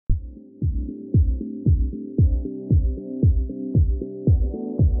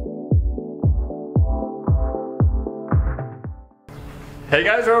Hey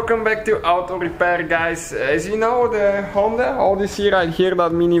guys, welcome back to Auto Repair, guys. As you know, the Honda Odyssey right here,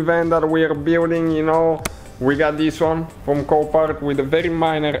 that minivan that we are building, you know, we got this one from Copart with a very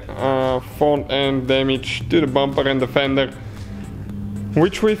minor front end damage to the bumper and the fender,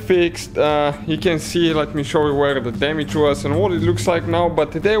 which we fixed. You can see, let me show you where the damage was and what it looks like now.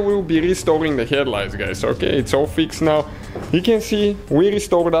 But today we'll be restoring the headlights, guys. Okay, it's all fixed now. You can see we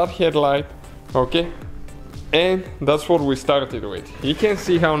restored that headlight. Okay, and that's what we started with. You can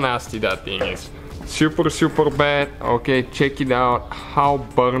see how nasty that thing is. Super bad. Okay, check it out how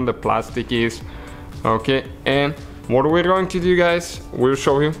burned the plastic is. Okay, and what we're going to do, guys, we'll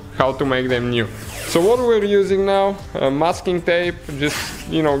show you how to make them new. So what we're using now, masking tape, just,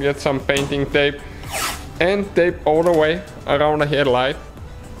 you know, get some painting tape and tape all the way around the headlight.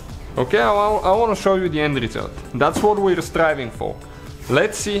 Okay, I want to show you the end result. That's what we're striving for.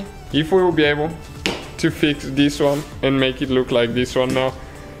 Let's see if we will be able to fix this one and make it look like this one now.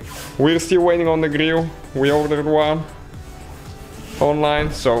 We're still waiting on the grill. We ordered one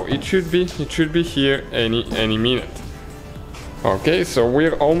online, so it should be here any minute. Okay, so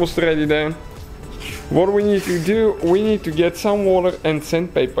we're almost ready then. What we need to do, we need to get some water and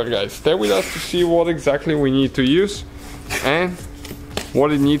sandpaper, guys. Stay with us to see what exactly we need to use and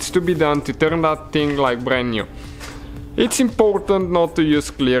what it needs to be done to turn that thing like brand new. It's important not to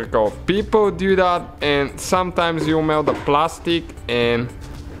use clear coat. People do that and sometimes you melt the plastic and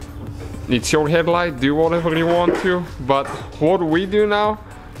it's your headlight, do whatever you want to. But what we do now,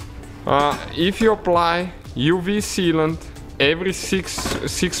 if you apply UV sealant every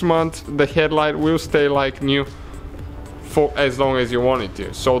six months, the headlight will stay like new for as long as you want it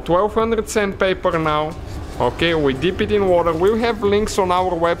to. So 1200 sandpaper now. Okay, we dip it in water. We'll have links on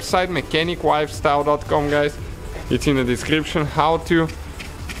our website, mechaniclifestyle.com, guys. It's in the description how to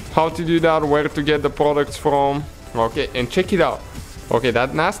do that, where to get the products from. Okay, and check it out. Okay,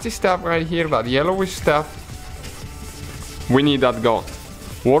 that nasty stuff right here, that yellowish stuff, we need that gone.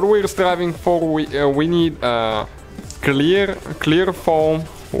 What we're striving for, we need clear foam,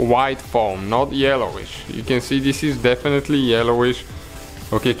 white foam, not yellowish. You can see this is definitely yellowish.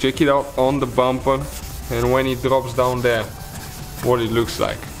 Okay, check it out on the bumper and when it drops down there, what it looks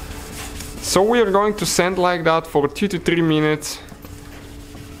like. So we are going to sand like that for 2 to 3 minutes.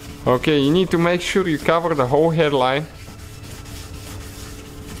 Okay, you need to make sure you cover the whole headlight.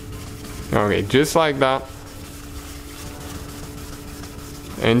 Okay, just like that.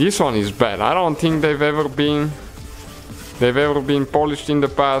 And this one is bad. I don't think they've ever been polished in the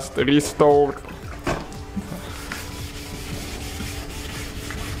past, restored.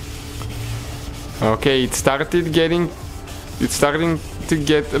 Okay, it's starting to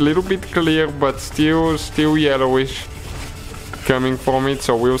get a little bit clear, but still yellowish coming from it,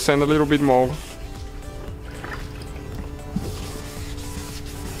 so we'll sand a little bit more.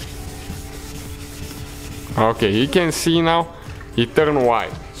 Okay, you can see now it turned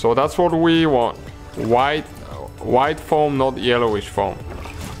white, so that's what we want. White foam, not yellowish foam.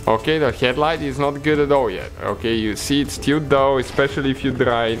 Okay, the headlight is not good at all yet. Okay, you see it's still dull, especially if you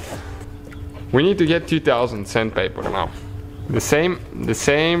dry it. We need to get 2000 sandpaper now. The same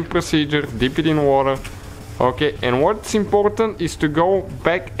procedure, dip it in water. Okay, and what's important is to go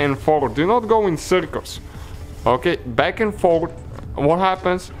back and forth. Do not go in circles. Okay, back and forth. What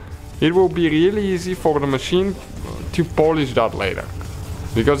happens? It will be really easy for the machine to polish that later.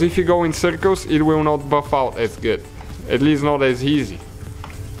 Because if you go in circles, it will not buff out as good. At least not as easy.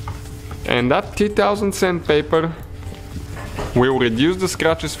 And that 2000 sandpaper will reduce the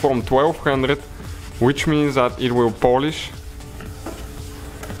scratches from 1200, which means that it will polish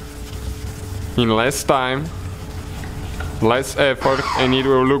in less time, less effort, and it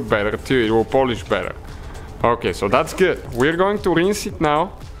will look better too. It will polish better. Okay, so that's good. We're going to rinse it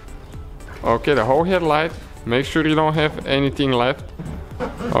now. Okay, the whole headlight. Make sure you don't have anything left.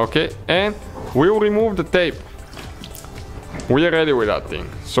 Okay, and we'll remove the tape. We are ready with that thing.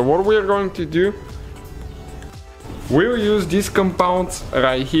 So what we are going to do, we'll use these compounds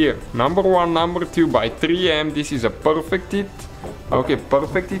right here. Number 1, number 2 by 3M. This is a Perfect It. Okay,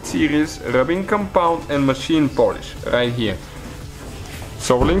 Perfect It series, rubbing compound and machine polish right here.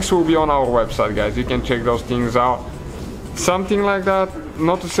 So links will be on our website, guys. You can check those things out. Something like that,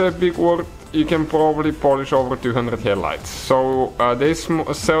 not to say a big word, you can probably polish over 200 headlights. So they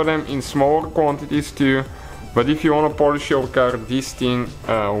sell them in smaller quantities too. But if you want to polish your car, this thing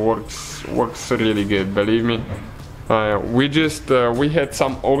works really good. Believe me. We had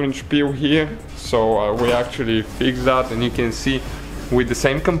some orange peel here, so we actually fixed that, and you can see with the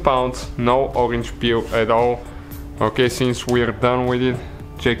same compounds, no orange peel at all. Okay, since we're done with it,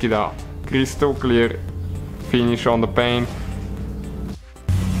 check it out. Crystal clear finish on the paint.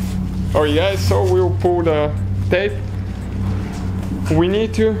 Alright guys, so we'll pull the tape. We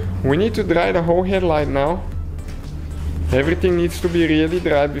need to dry the whole headlight now. Everything needs to be really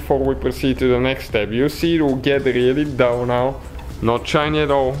dry before we proceed to the next step. You see it will get really dull now, not shiny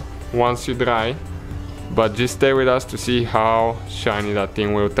at all once you dry, but just stay with us to see how shiny that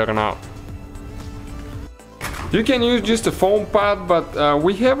thing will turn out. You can use just a foam pad, but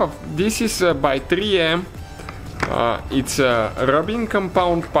we have this is by 3M. It's a rubbing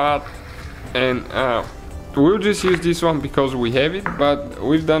compound pad, and we'll just use this one because we have it, but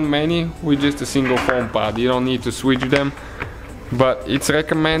we've done many with just a single foam pad. You don't need to switch them, but it's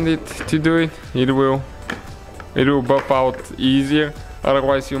recommended to do it. It will buff out easier,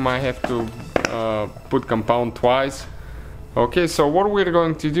 otherwise you might have to put compound twice. Okay, so what we're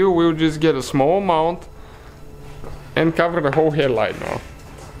going to do, we'll just get a small amount and cover the whole headlight now.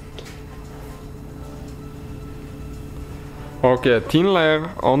 Okay, a thin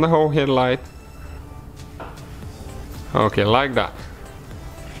layer on the whole headlight. Okay, like that.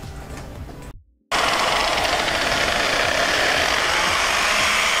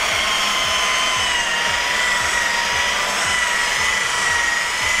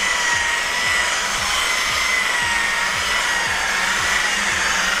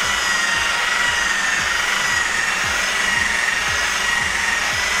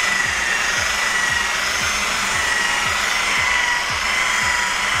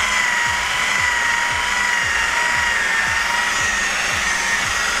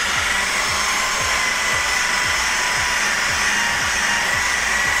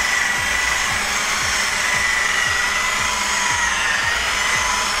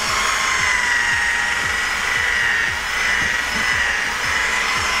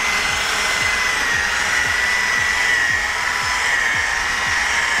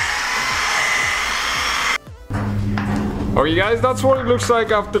 Alright guys, that's what it looks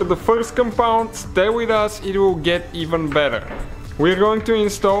like after the first compound. Stay with us, it will get even better. We're going to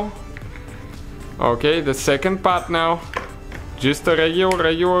install, okay, the second pad now. Just a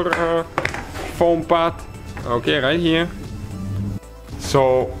regular foam pad, okay, right here.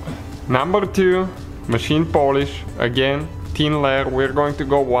 So, number 2, machine polish. Again, thin layer. We're going to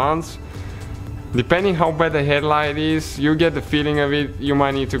go once. Depending how bad the headlight is, you get the feeling of it, you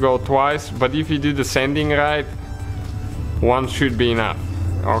might need to go twice, but if you do the sanding right, one should be enough.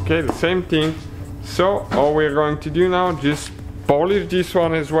 Okay, the same thing. So all we're going to do now, just polish this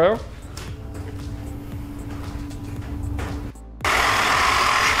one as well.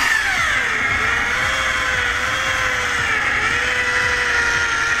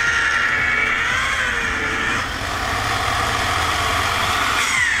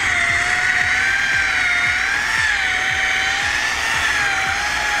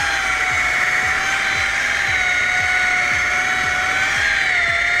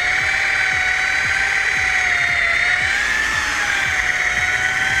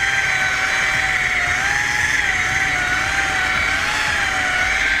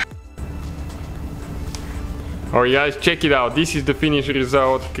 Alright guys, check it out. This is the finished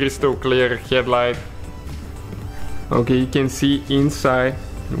result. Crystal clear headlight. Okay, you can see inside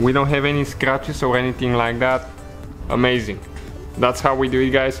we don't have any scratches or anything like that. Amazing. That's how we do it,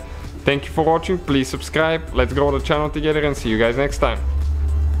 guys. Thank you for watching. Please subscribe. Let's grow the channel together and see you guys next time.